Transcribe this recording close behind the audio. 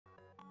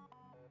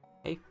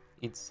Hey,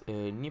 it's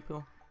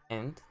Niphil,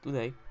 and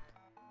today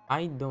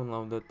I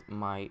downloaded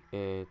my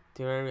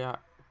Terraria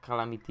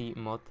Calamity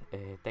Mod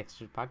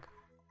texture pack.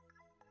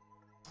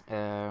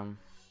 Um,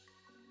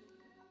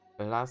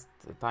 the last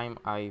time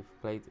I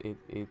played it,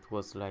 it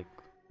was like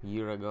a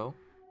year ago,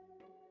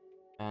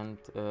 and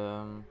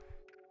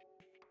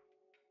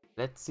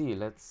let's see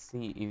if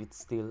it's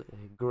still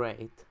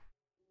great,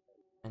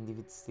 and if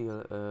it's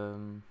still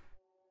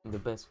the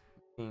best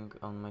thing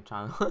on my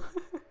channel.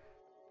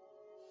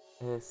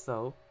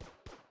 So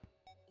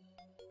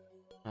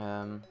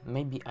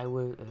maybe I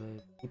will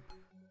keep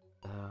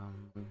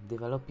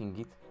developing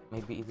it.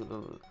 Maybe it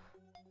will.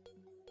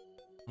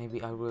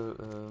 Maybe I will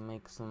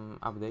make some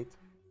update.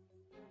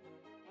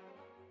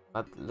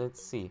 But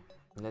let's see.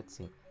 Let's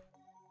see.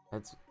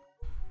 Let's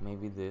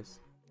maybe this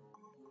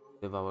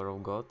Devourer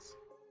of Gods.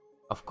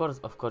 Of course,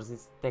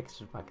 it's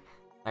texture pack.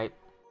 Like,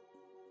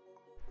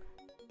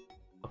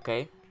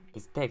 okay,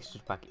 it's texture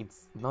pack.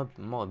 It's not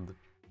mod,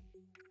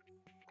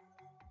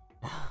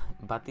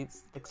 but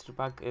it's texture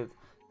pack.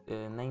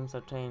 Names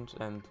are changed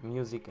and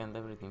music and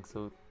everything.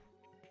 So,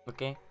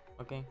 okay,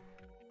 okay.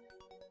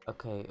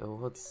 Okay,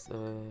 what's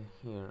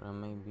here?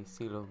 Maybe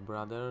Seal of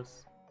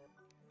Brothers.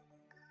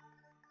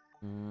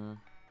 Mm,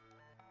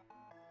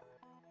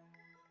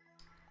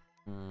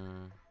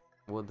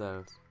 what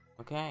else?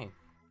 Okay,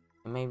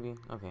 maybe.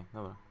 Okay,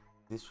 no.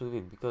 This should be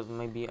it, because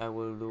maybe I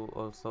will do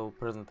also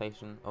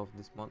presentation of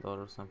this mod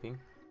or something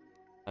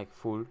like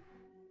full.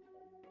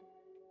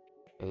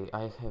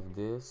 I have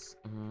this.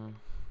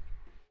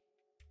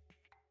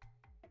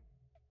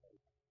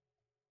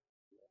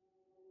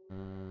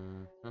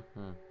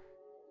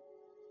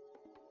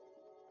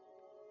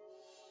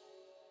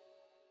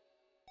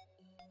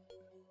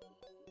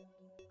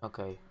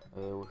 Okay,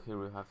 here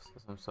we have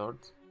some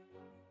swords.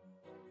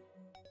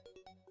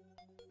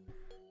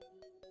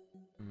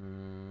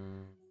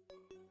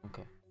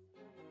 Okay,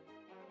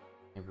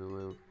 maybe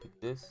we'll pick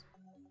this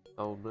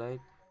Soul Blade,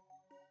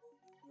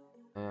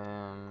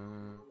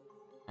 and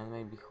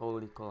maybe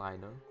Holy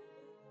Collider.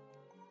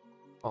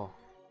 Oh,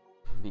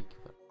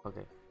 Beekeeper.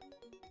 Okay,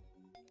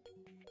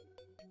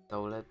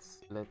 so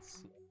let's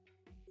see.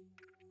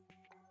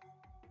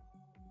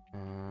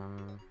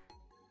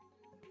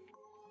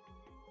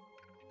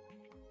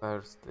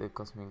 First,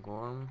 Cosmic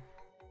Worm.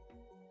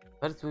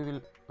 First, we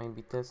will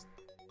maybe test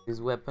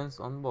these weapons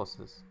on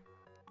bosses.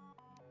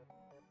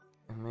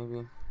 And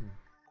maybe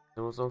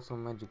there was also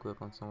magic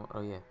weapon somewhere.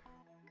 Oh yeah,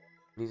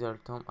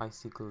 Blizzard Tome,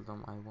 Icicle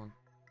Tome. I want.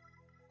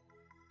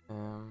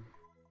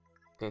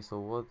 Okay, so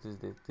what is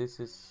this? This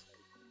is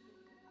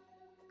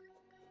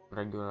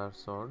regular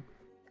sword.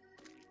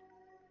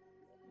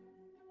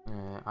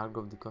 Arc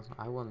of the Cosmos.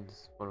 I want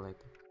this for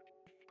later.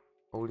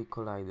 Holy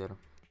Collider.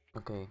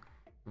 Okay.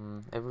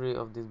 Every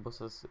of these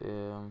bosses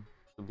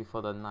should be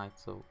fought at night.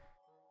 So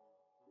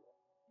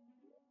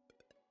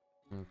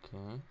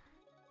okay.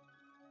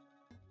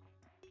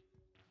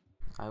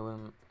 I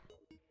will.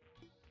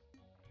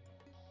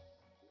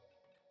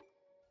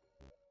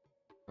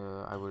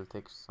 I will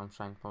take some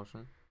shine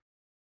potion.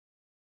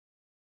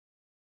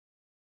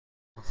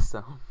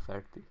 So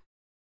 30.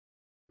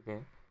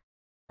 Okay.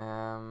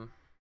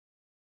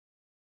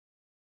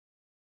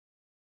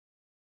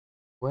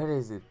 Where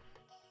is it?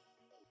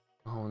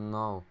 Oh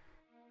no.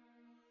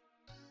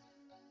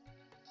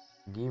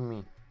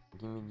 Gimme.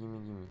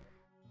 Gimme.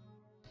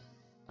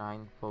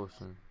 Shine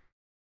potion.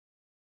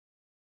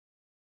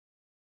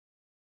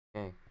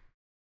 Okay.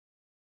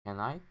 Can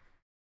I?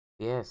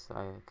 Yes,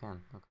 I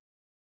can. Okay.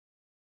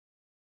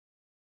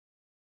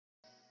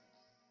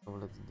 So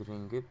let's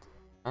drink it.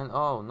 And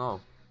oh no,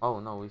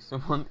 we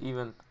summoned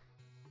even.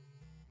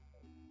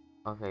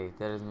 Okay,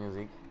 there is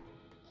music.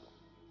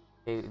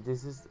 Okay,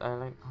 this is I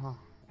like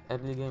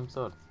early game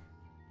sword.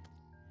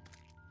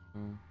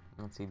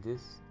 Let's see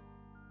this.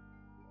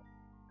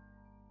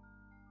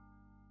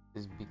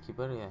 This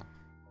Beekeeper, yeah.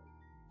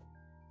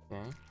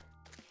 Okay.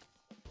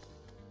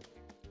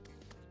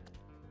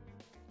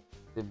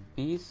 The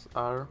bees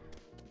are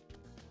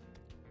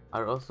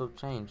also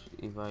changed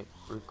if I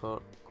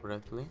recall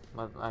correctly,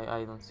 but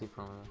I don't see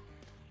from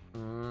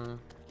there.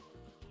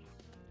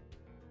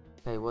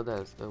 Okay, what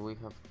else? We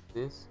have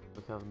this.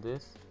 We have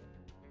this.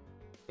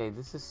 Okay,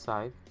 this is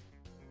side.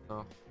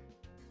 So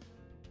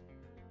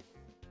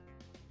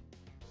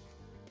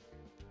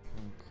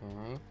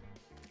okay.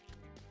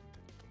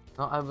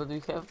 No, but we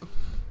have.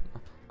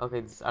 Okay,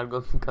 these are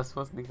golden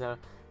cosmos. These are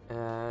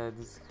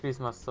this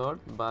Christmas sword,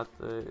 but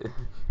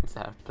these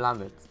are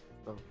planets.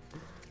 So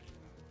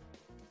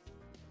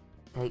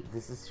hey,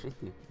 this is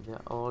shitty.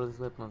 All these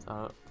weapons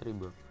are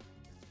terrible.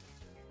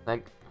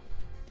 Like,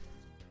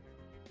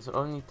 it's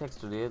only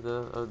texture.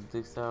 Yeah,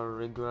 these are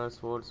regular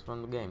swords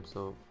from the game.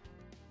 So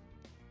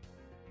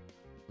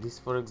this,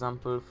 for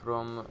example,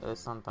 from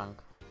Santang.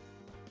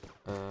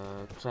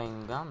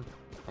 Chain gun,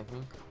 I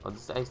think. Oh,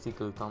 this is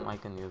icicle tome. I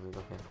can use it.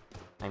 Okay,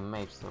 I'm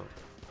mage, so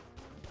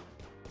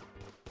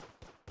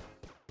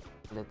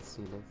let's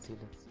see.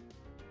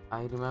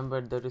 I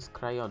remember there is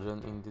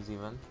cryogen in this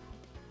event,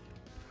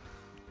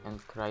 and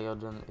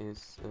cryogen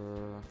is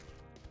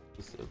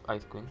is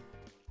Ice Queen.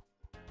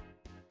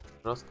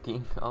 Frost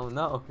King. Oh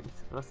no,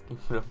 it's Frost King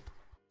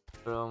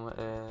from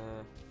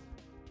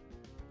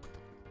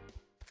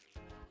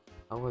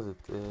how was it?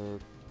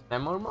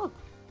 Tremor mod,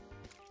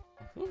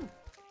 I think.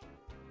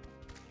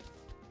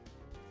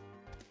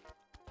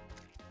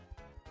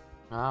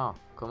 Oh,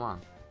 come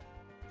on.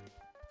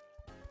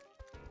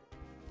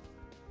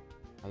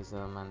 Ice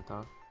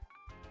Elemental.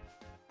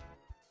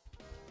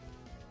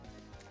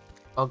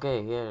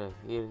 Okay, here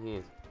he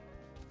is.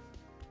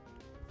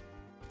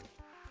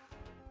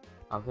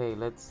 Okay,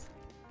 let's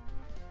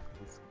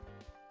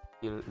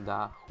kill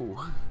the who.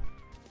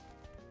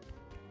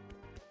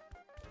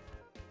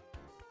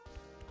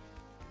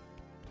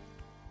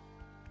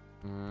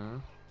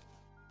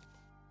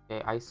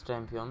 Okay, Ice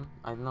Champion.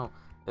 I don't know.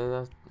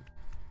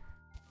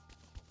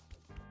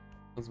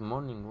 It's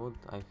Morning Wood,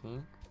 I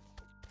think.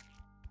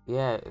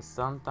 Yeah,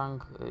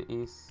 Santang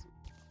is.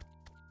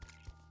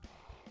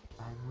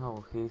 I don't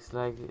know. He's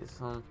like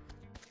some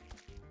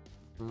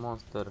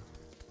monster.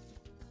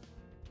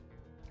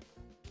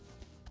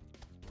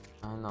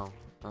 I know.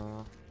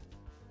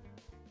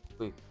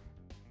 Quick.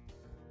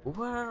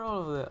 Where are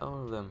all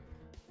of them?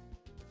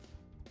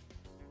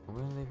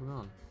 Where they've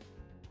gone?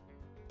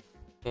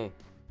 Okay,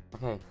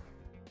 okay.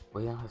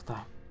 We don't have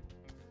time.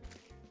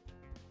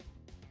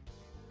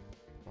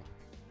 Okay.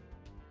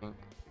 Think.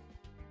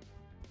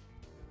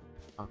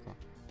 Okay.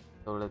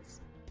 So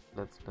let's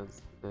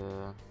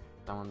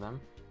summon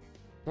them.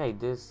 Okay,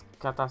 this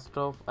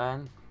catastrophe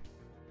and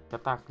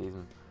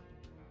cataclysm.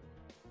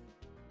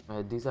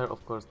 These are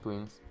of course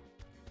twins.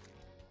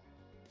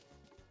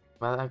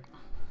 But like,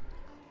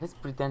 let's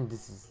pretend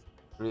this is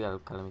real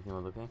Calamity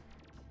Mod, okay?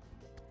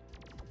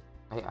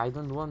 I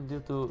don't want you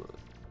to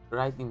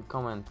write in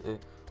comment,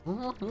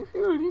 oh,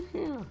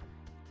 Niphil,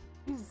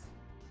 he's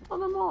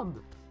not a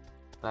mod.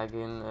 Like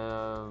in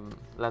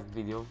last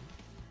video,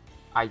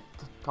 I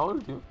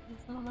told you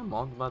it's not a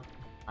mod, but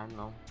I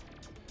know.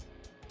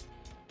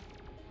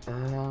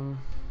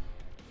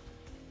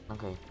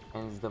 Okay,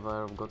 and it's the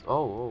Fire of God.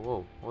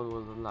 Oh, what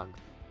was the lag?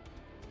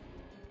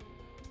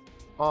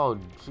 Oh,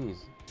 jeez.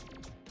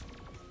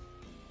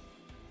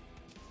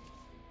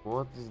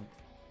 What is...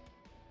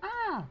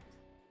 Ah!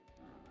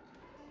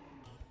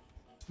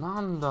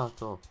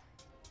 Nandato!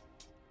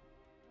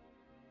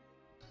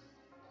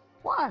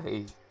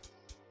 Why?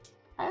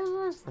 I don't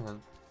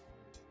understand.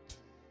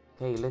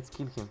 Okay, let's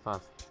kill him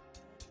fast.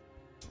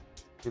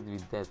 Should be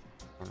dead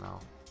now.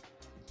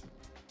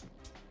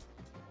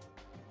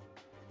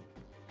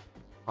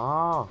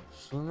 Oh,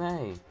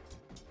 Shinei!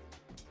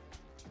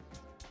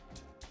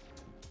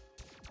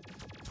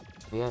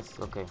 Yes,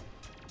 okay.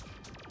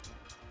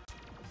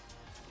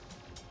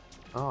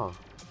 Oh,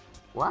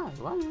 why?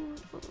 Why do you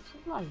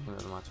like him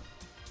that much?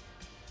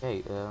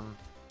 Okay,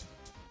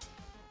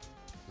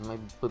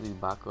 maybe put it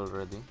back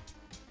already.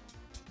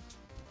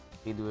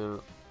 It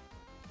will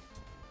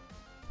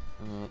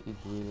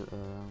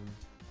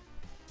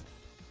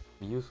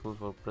be useful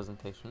for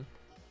presentation.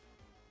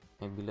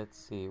 Maybe let's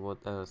see what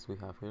else we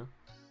have here.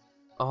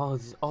 Oh,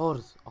 this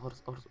ores.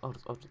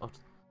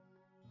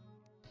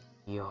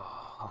 Yo.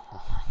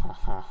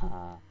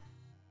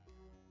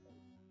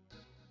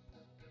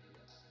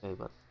 Okay,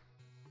 but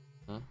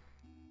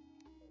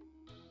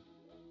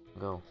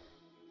go.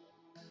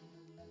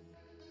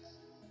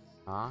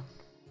 Huh?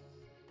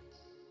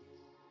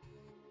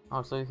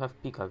 Also, you have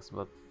pickaxe,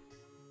 but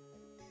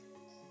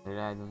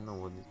really I don't know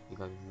what this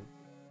pickaxe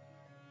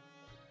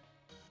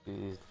is.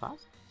 Is it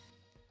fast?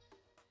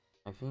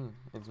 I think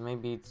it's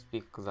maybe it's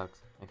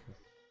pickaxe. I think.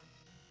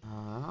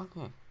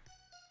 Okay.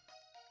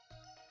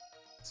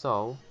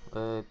 So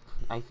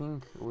I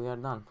think we are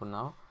done for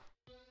now.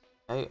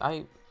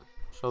 I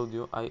showed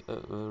you. I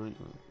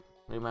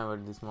remember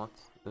this mod,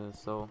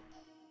 so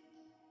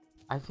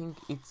I think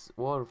it's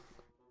worth.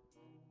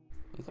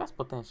 It has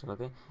potential,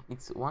 okay?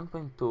 It's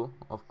 1.2,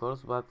 of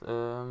course, but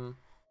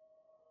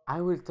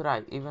I will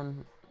try,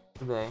 even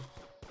today,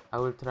 I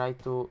will try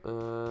to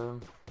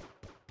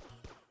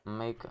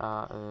make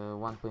a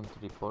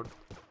 1.3 port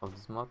of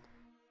this mod,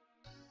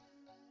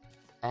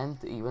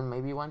 and even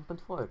maybe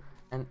 1.4.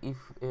 And if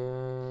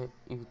it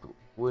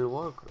will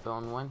work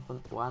on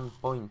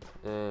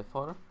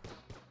 1.4,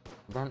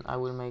 then I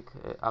will make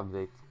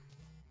update.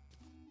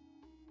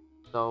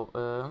 So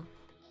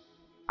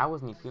I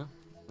was Niphil.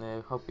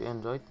 Hope you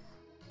enjoyed.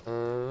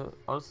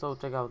 Also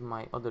check out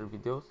my other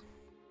videos.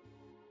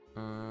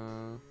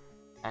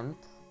 And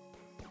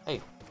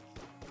hey,